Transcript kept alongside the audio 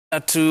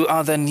To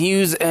other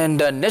news, and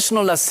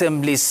National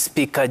Assembly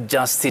Speaker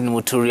Justin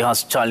Muturi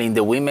has challenged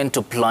the women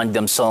to plunge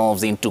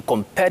themselves into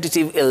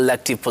competitive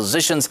elective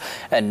positions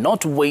and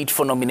not wait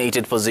for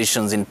nominated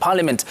positions in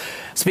Parliament.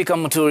 Speaker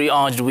Muturi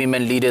urged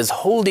women leaders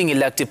holding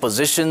elective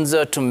positions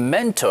to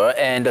mentor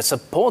and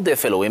support their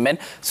fellow women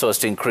so as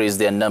to increase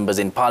their numbers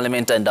in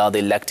Parliament and other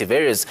elective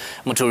areas.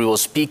 Muturi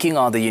was speaking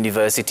at the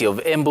University of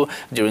Embu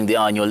during the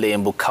annual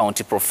Embu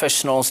County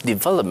Professionals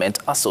Development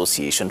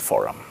Association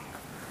Forum.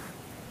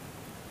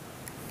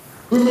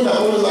 Women are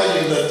always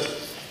arguing that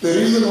the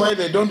reason why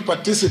they don't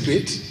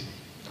participate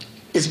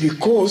is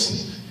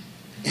because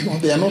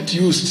they are not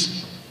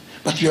used.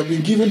 But you have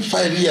been given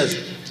 5 years,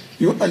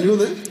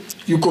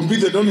 you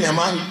competed only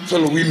among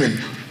fellow women.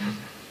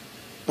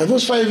 But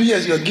those 5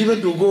 years you are given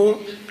to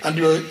go and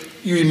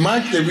you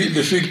emerge the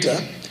victor.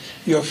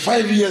 You have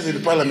 5 years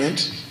in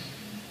Parliament.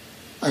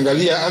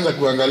 Anza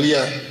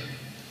kuangalia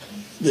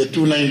the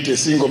 290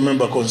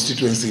 single-member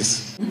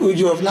constituencies.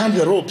 You have learned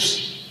the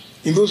ropes.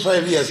 In those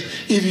 5 years,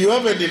 if you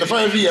haven't in the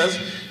 5 years,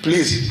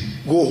 please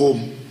go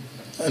home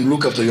and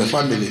look after your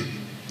family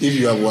if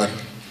you have one,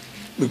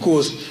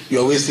 because you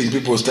are wasting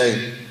people's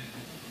time.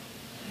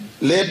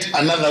 Let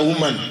another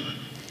woman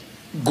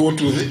go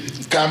to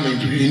come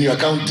in your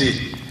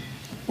county.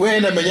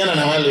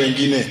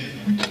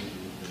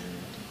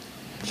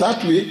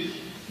 That way,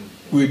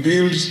 we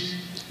build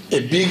a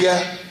bigger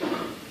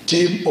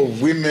team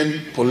of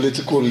women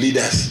political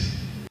leaders.